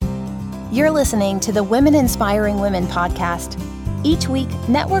You're listening to the Women Inspiring Women podcast. Each week,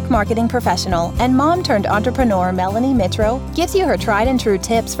 network marketing professional and mom-turned-entrepreneur Melanie Mitro gives you her tried and true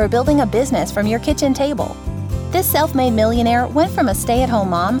tips for building a business from your kitchen table. This self-made millionaire went from a stay-at-home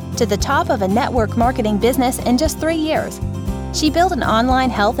mom to the top of a network marketing business in just 3 years. She built an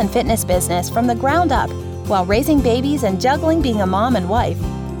online health and fitness business from the ground up while raising babies and juggling being a mom and wife.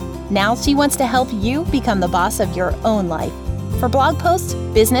 Now she wants to help you become the boss of your own life. For blog posts,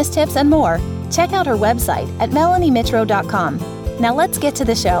 business tips, and more, check out her website at melaniemitro.com. Now let's get to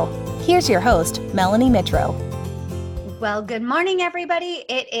the show. Here's your host, Melanie Mitro. Well, good morning, everybody.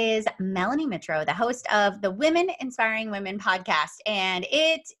 It is Melanie Mitro, the host of the Women Inspiring Women podcast, and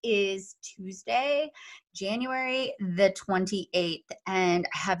it is Tuesday, January the 28th, and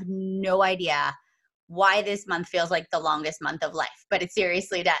I have no idea why this month feels like the longest month of life, but it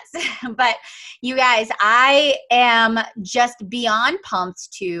seriously does. But you guys, I am just beyond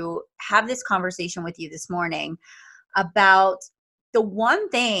pumped to have this conversation with you this morning about the one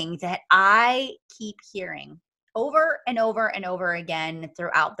thing that I keep hearing over and over and over again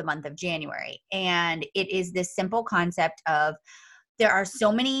throughout the month of January. And it is this simple concept of there are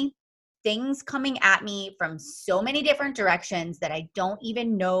so many things coming at me from so many different directions that I don't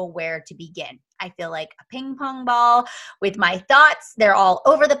even know where to begin. I feel like a ping pong ball with my thoughts. They're all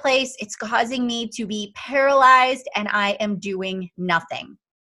over the place. It's causing me to be paralyzed and I am doing nothing.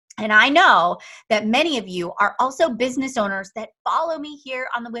 And I know that many of you are also business owners that follow me here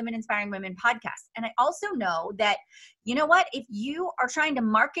on the Women Inspiring Women podcast. And I also know that, you know what, if you are trying to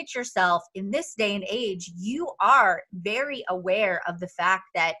market yourself in this day and age, you are very aware of the fact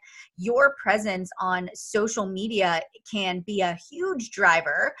that your presence on social media can be a huge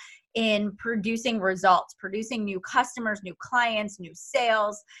driver in producing results, producing new customers, new clients, new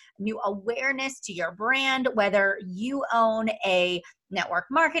sales, new awareness to your brand, whether you own a network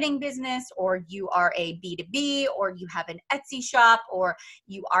marketing business or you are a B2B or you have an Etsy shop or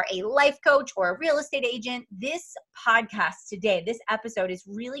you are a life coach or a real estate agent. This podcast today, this episode is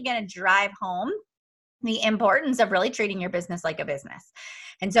really going to drive home the importance of really treating your business like a business.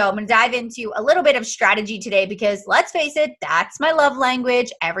 And so I'm going to dive into a little bit of strategy today because let's face it, that's my love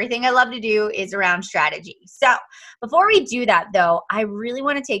language. Everything I love to do is around strategy. So before we do that though, I really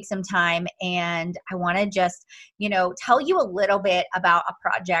want to take some time and I want to just, tell you a little bit about a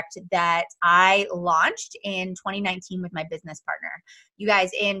project that I launched in 2019 with my business partner. You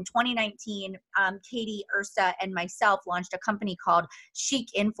guys, in 2019, Katie, Ursa, and myself launched a company called Chic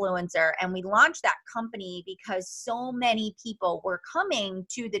Influencer. And we launched that company because so many people were coming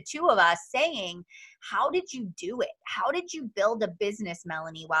to the two of us saying, how did you do it? How did you build a business,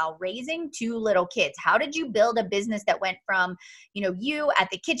 Melanie, while raising 2 little kids? How did you build a business that went from, you at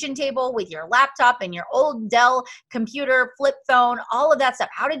the kitchen table with your laptop and your old Dell computer, flip phone, all of that stuff?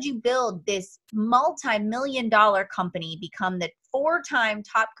 How did you build this multi-million-dollar company, become the 4-time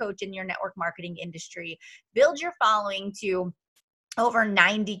top coach in your network marketing industry, build your following to over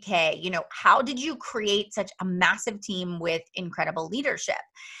 90K? How did you create such a massive team with incredible leadership?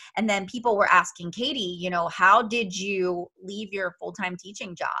 And then people were asking Katie, how did you leave your full-time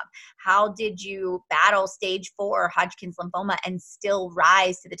teaching job? How did you battle stage 4 Hodgkin's lymphoma and still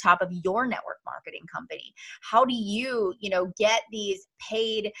rise to the top of your network marketing company? How do you, get these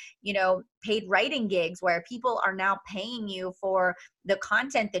paid writing gigs where people are now paying you for the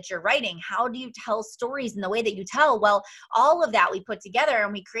content that you're writing? How do you tell stories in the way that you tell? Well, all of that we put together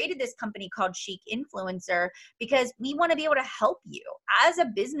and we created this company called Chic Influencer because we want to be able to help you. As a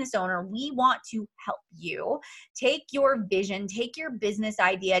business owner, we want to help you take your vision, take your business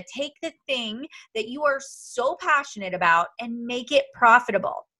idea, take the thing that you are so passionate about and make it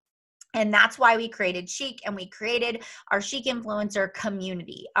profitable. And that's why we created Chic and we created our Chic Influencer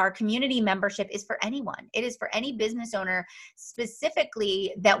community. Our community membership is for anyone. It is for any business owner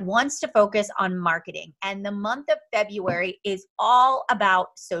specifically that wants to focus on marketing. And the month of February is all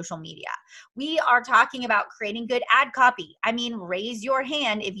about social media. We are talking about creating good ad copy. I mean, raise your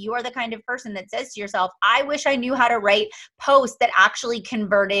hand if you are the kind of person that says to yourself, I wish I knew how to write posts that actually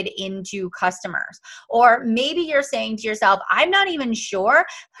converted into customers. Or maybe you're saying to yourself, I'm not even sure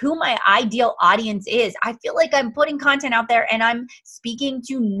who my ideal audience is. I feel like I'm putting content out there and I'm speaking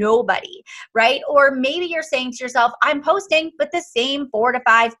to nobody, right? Or maybe you're saying to yourself, I'm posting, but the same 4 to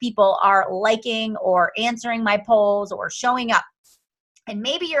 5 people are liking or answering my polls or showing up. And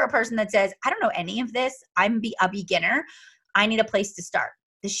maybe you're a person that says, I don't know any of this. I'm a beginner. I need a place to start.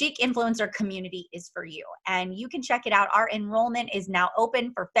 The Chic Influencer community is for you, and you can check it out. Our enrollment is now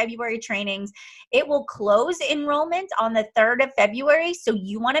open for February trainings. It will close enrollment on the 3rd of February, so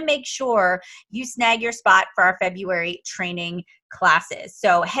you want to make sure you snag your spot for our February training classes.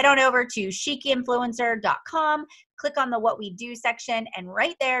 So head on over to chicinfluencer.com, click on the What We Do section, and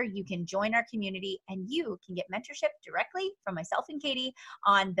right there you can join our community and you can get mentorship directly from myself and Katie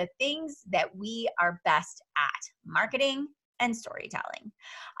on the things that we are best at: marketing and storytelling.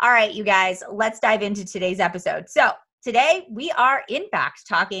 All right, you guys, let's dive into today's episode. So today we are in fact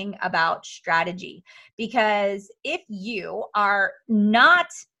talking about strategy, because if you are not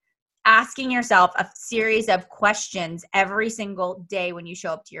asking yourself a series of questions every single day when you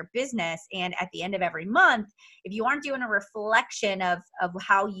show up to your business, and at the end of every month, if you aren't doing a reflection of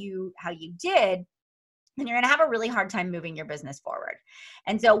how you did, then you're going to have a really hard time moving your business forward.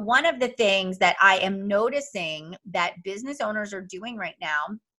 And so one of the things that I am noticing that business owners are doing right now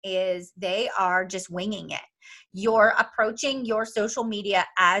is they are just winging it. You're approaching your social media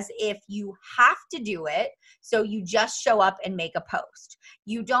as if you have to do it, so you just show up and make a post.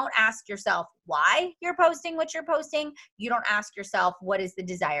 You don't ask yourself why you're posting what you're posting. You don't ask yourself, what is the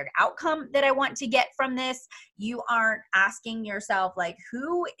desired outcome that I want to get from this? You aren't asking yourself, like,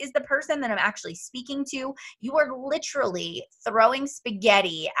 who is the person that I'm actually speaking to? You are literally throwing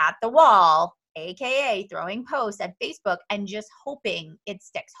spaghetti at the wall, AKA throwing posts at Facebook, and just hoping it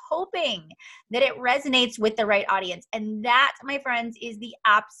sticks, hoping that it resonates with the right audience. And that, my friends, is the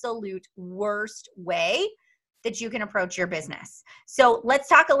absolute worst way that you can approach your business. So let's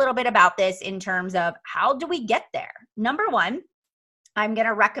talk a little bit about this in terms of how do we get there. Number one, I'm going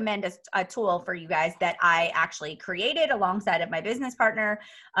to recommend a tool for you guys that I actually created alongside of my business partner,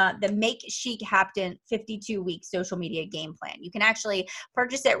 the Make Chic Happen 52-week social media game plan. You can actually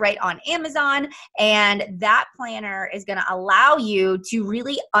purchase it right on Amazon, and that planner is going to allow you to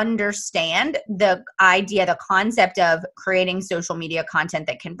really understand the idea, the concept of creating social media content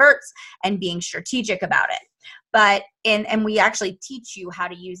that converts and being strategic about it. But and we actually teach you how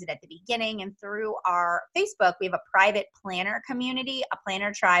to use it at the beginning, and through our Facebook, we have a private planner community, a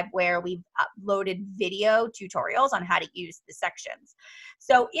planner tribe, where we've uploaded video tutorials on how to use the sections.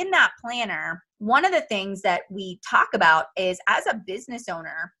 So in that planner, one of the things that we talk about is, as a business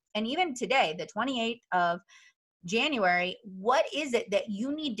owner, and even today, the 28th of January, what is it that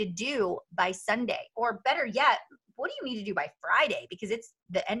you need to do by Sunday? Or better yet, what do you need to do by Friday? Because it's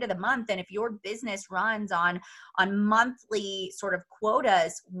the end of the month. And if your business runs on monthly sort of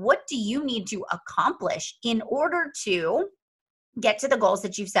quotas, what do you need to accomplish in order to get to the goals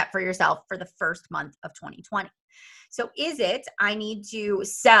that you've set for yourself for the first month of 2020? So is it, I need to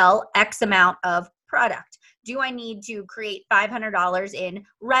sell X amount of product? Do I need to create $500 in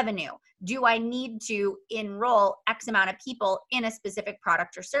revenue? Do I need to enroll X amount of people in a specific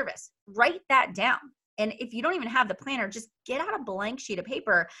product or service? Write that down. And if you don't even have the planner, just get out a blank sheet of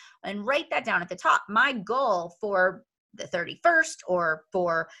paper and write that down at the top. My goal for the 31st or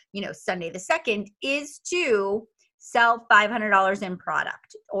for, Sunday the 2nd is to sell $500 in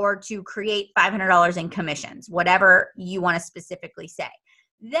product, or to create $500 in commissions, whatever you want to specifically say.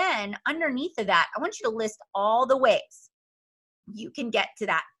 Then underneath of that, I want you to list all the ways you can get to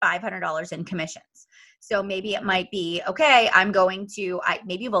that $500 in commissions. So maybe it might be, okay,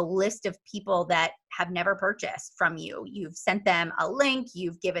 maybe you have a list of people that have never purchased from you. You've sent them a link,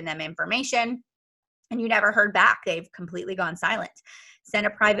 you've given them information, and you never heard back. They've completely gone silent. Send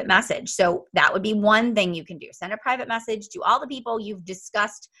a private message. So that would be one thing you can do. Send a private message to all the people you've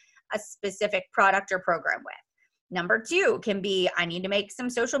discussed a specific product or program with. Number two can be, I need to make some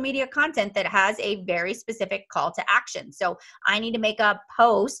social media content that has a very specific call to action. So I need to make a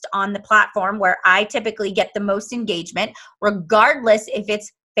post on the platform where I typically get the most engagement, regardless if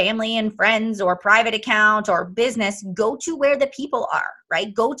it's family and friends or private account or business. Go to where the people are,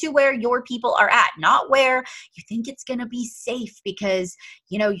 right? Go to where your people are at, not where you think it's going to be safe because,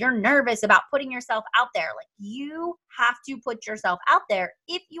 you're nervous about putting yourself out there. Like, you have to put yourself out there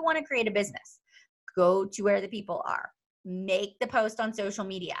if you want to create a business. Go to where the people are. Make the post on social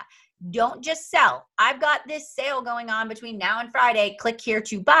media. Don't just sell. I've got this sale going on between now and Friday. Click here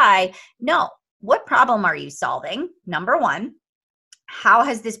to buy. No. What problem are you solving? Number one. How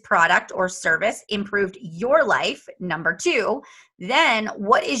has this product or service improved your life? Number two. Then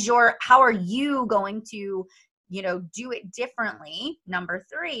how are you going to, do it differently? Number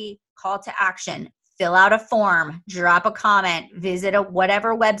three, call to action. Fill out a form, drop a comment, visit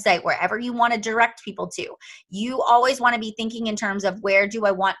whatever website, wherever you want to direct people to. You always want to be thinking in terms of, where do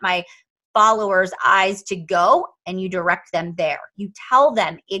I want my followers' eyes to go? And you direct them there. You tell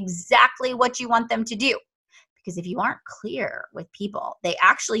them exactly what you want them to do. Because if you aren't clear with people, they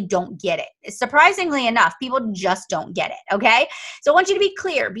actually don't get it. Surprisingly enough, people just don't get it, okay? So I want you to be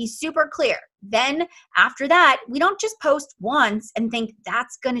clear, be super clear. Then after that, we don't just post once and think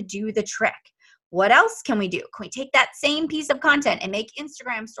that's going to do the trick. What else can we do? Can we take that same piece of content and make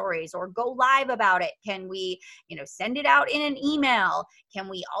Instagram stories or go live about it? Can we, send it out in an email? Can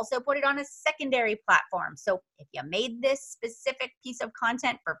we also put it on a secondary platform? So if you made this specific piece of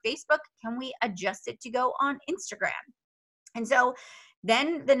content for Facebook, can we adjust it to go on Instagram? And so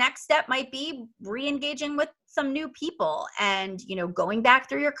then the next step might be re-engaging with some new people and, going back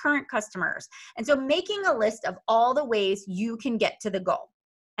through your current customers. And so making a list of all the ways you can get to the goal.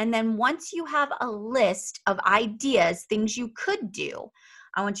 And then once you have a list of ideas, things you could do,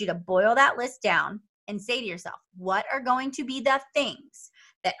 I want you to boil that list down and say to yourself, what are going to be the things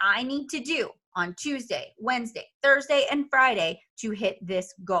that I need to do on Tuesday, Wednesday, Thursday, and Friday to hit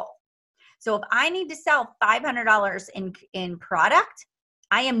this goal? So if I need to sell $500 in product,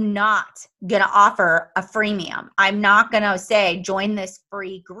 I am not going to offer a freemium. I'm not going to say, join this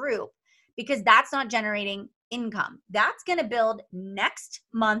free group, because that's not generating income. That's going to build next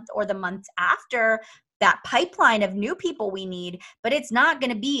month or the months after that pipeline of new people we need, but it's not going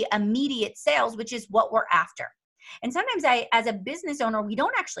to be immediate sales, which is what we're after. And sometimes as a business owner, we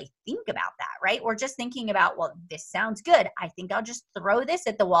don't actually think about that, right? We're just thinking about, well, this sounds good. I think I'll just throw this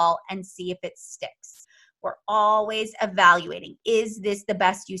at the wall and see if it sticks. We're always evaluating. Is this the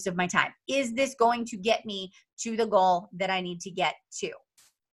best use of my time? Is this going to get me to the goal that I need to get to?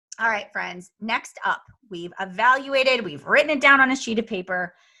 All right, friends, next up, we've evaluated, we've written it down on a sheet of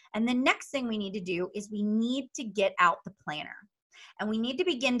paper. And the next thing we need to do is we need to get out the planner. And we need to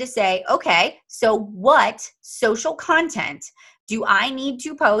begin to say, okay, so what social content do I need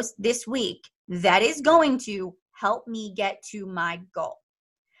to post this week that is going to help me get to my goal?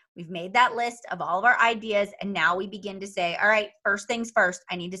 We've made that list of all of our ideas, and now we begin to say, all right, first things first,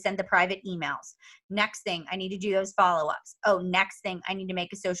 I need to send the private emails. Next thing, I need to do those follow-ups. Oh, next thing, I need to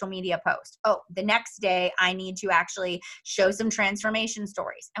make a social media post. Oh, the next day, I need to actually show some transformation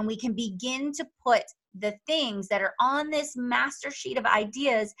stories. And we can begin to put the things that are on this master sheet of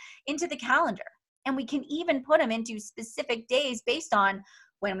ideas into the calendar. And we can even put them into specific days based on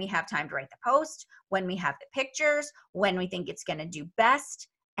when we have time to write the post, when we have the pictures, when we think it's going to do best.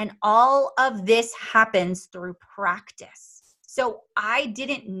 And all of this happens through practice. So I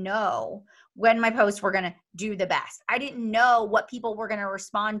didn't know when my posts were going to do the best. I didn't know what people were going to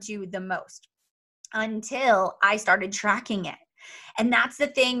respond to the most until I started tracking it. And that's the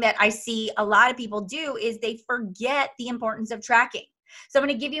thing that I see a lot of people do, is they forget the importance of tracking. So I'm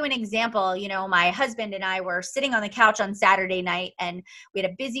going to give you an example. My husband and I were sitting on the couch on Saturday night, and we had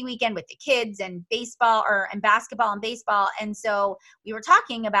a busy weekend with the kids and basketball and baseball. And so we were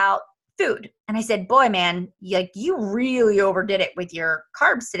talking about food. And I said, boy, man, you really overdid it with your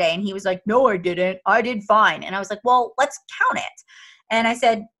carbs today. And he was like, no, I didn't. I did fine. And I was like, well, let's count it. And I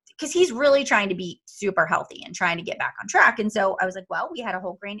said, because he's really trying to be super healthy and trying to get back on track. And so I was like, well, we had a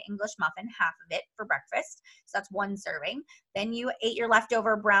whole grain English muffin, half of it for breakfast. So that's one serving. Then you ate your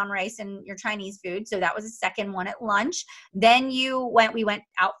leftover brown rice and your Chinese food. So that was the second one at lunch. Then we went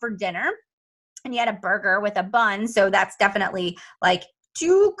out for dinner, and you had a burger with a bun. So that's definitely like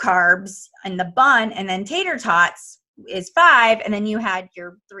 2 carbs in the bun, and then tater tots is 5. And then you had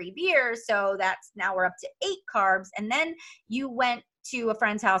your 3 beers. So now we're up to 8 carbs. And then you went to a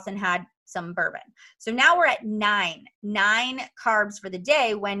friend's house and had some bourbon. So now we're at 9 carbs for the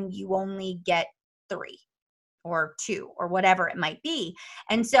day, when you only get 3 or 2 or whatever it might be.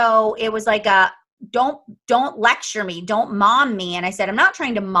 And so it was like don't lecture me, don't mom me. And I said, I'm not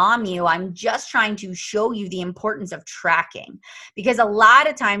trying to mom you. I'm just trying to show you the importance of tracking, because a lot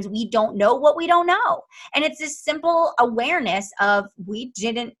of times we don't know what we don't know. And it's this simple awareness of he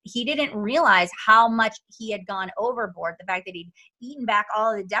didn't realize how much he had gone overboard. The fact that he'd eaten back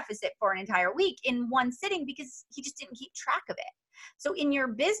all of the deficit for an entire week in one sitting, because he just didn't keep track of it. So in your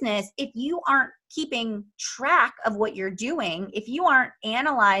business, if you aren't keeping track of what you're doing, if you aren't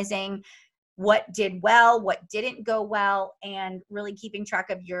analyzing what did well, what didn't go well, and really keeping track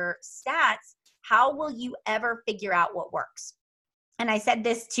of your stats, how will you ever figure out what works? And I said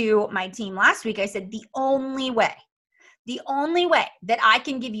this to my team last week. I said, the only way that I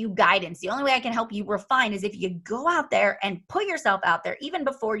can give you guidance, the only way I can help you refine, is if you go out there and put yourself out there, even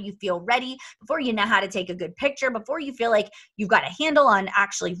before you feel ready, before you know how to take a good picture, before you feel like you've got a handle on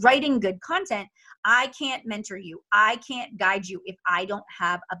actually writing good content. I can't mentor you. I can't guide you if I don't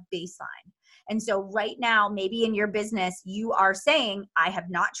have a baseline. And so right now, maybe in your business, you are saying, I have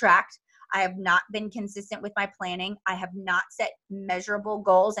not tracked. I have not been consistent with my planning. I have not set measurable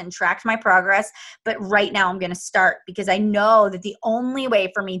goals and tracked my progress. But right now I'm going to start, because I know that the only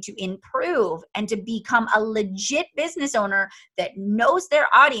way for me to improve and to become a legit business owner that knows their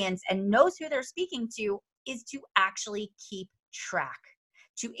audience and knows who they're speaking to is to actually keep track,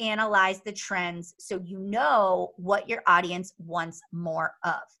 to analyze the trends so you know what your audience wants more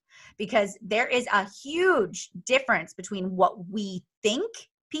of. Because there is a huge difference between what we think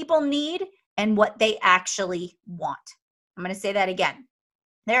people need and what they actually want. I'm going to say that again.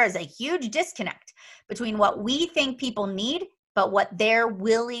 There is a huge disconnect between what we think people need, but what they're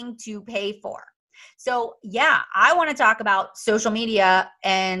willing to pay for. So yeah, I want to talk about social media,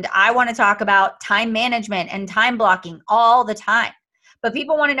 and I want to talk about time management and time blocking all the time. But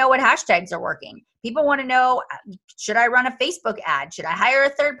people want to know what hashtags are working. People want to know, should I run a Facebook ad? Should I hire a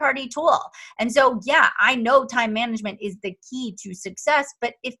third-party tool? And so, yeah, I know time management is the key to success.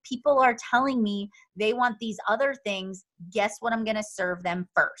 But if people are telling me they want these other things, guess what I'm going to serve them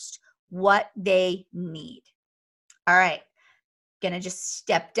first? What they need. All right. Going to just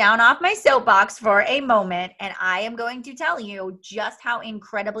step down off my soapbox for a moment, and I am going to tell you just how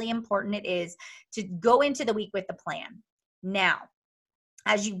incredibly important it is to go into the week with a plan. Now,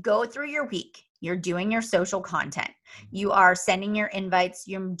 as you go through your week, you're doing your social content, you are sending your invites,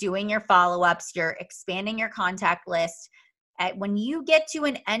 you're doing your follow-ups, you're expanding your contact list. When you get to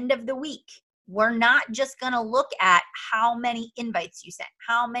an end of the week, we're not just going to look at how many invites you sent,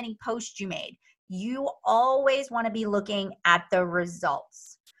 how many posts you made. You always want to be looking at the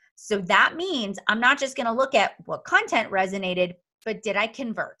results. So that means I'm not just going to look at what content resonated, but did I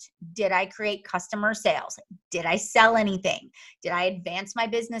convert? Did I create customer sales? Did I sell anything? Did I advance my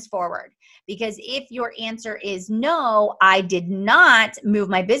business forward? Because if your answer is no, I did not move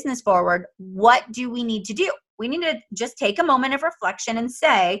my business forward, what do we need to do? We need to just take a moment of reflection and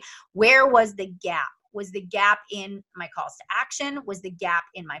say, where was the gap? Was the gap in my calls to action? Was the gap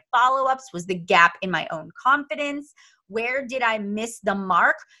in my follow-ups? Was the gap in my own confidence? Where did I miss the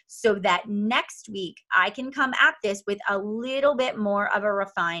mark so that next week I can come at this with a little bit more of a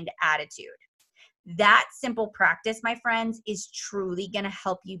refined attitude? That simple practice, my friends, is truly going to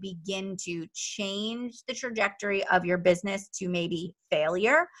help you begin to change the trajectory of your business to maybe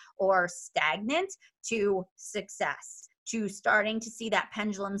failure or stagnant to success, to starting to see that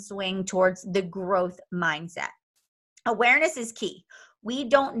pendulum swing towards the growth mindset. Awareness is key. We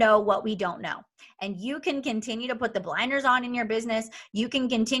don't know what we don't know. And you can continue to put the blinders on in your business. You can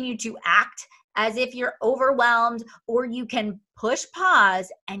continue to act as if you're overwhelmed, or you can push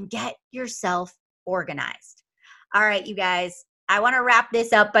pause and get yourself organized. All right, you guys, I want to wrap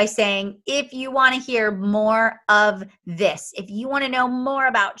this up by saying, if you want to hear more of this, if you want to know more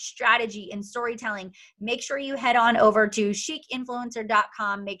about strategy and storytelling, make sure you head on over to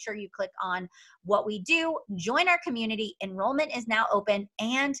chicinfluencer.com. Make sure you click on what we do, join our community. Enrollment is now open,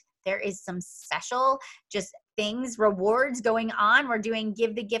 and there is some special rewards going on. We're doing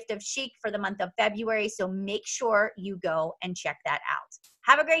Give the Gift of Chic for the month of February. So make sure you go and check that out.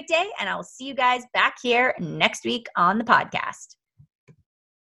 Have a great day, and I will see you guys back here next week on the podcast.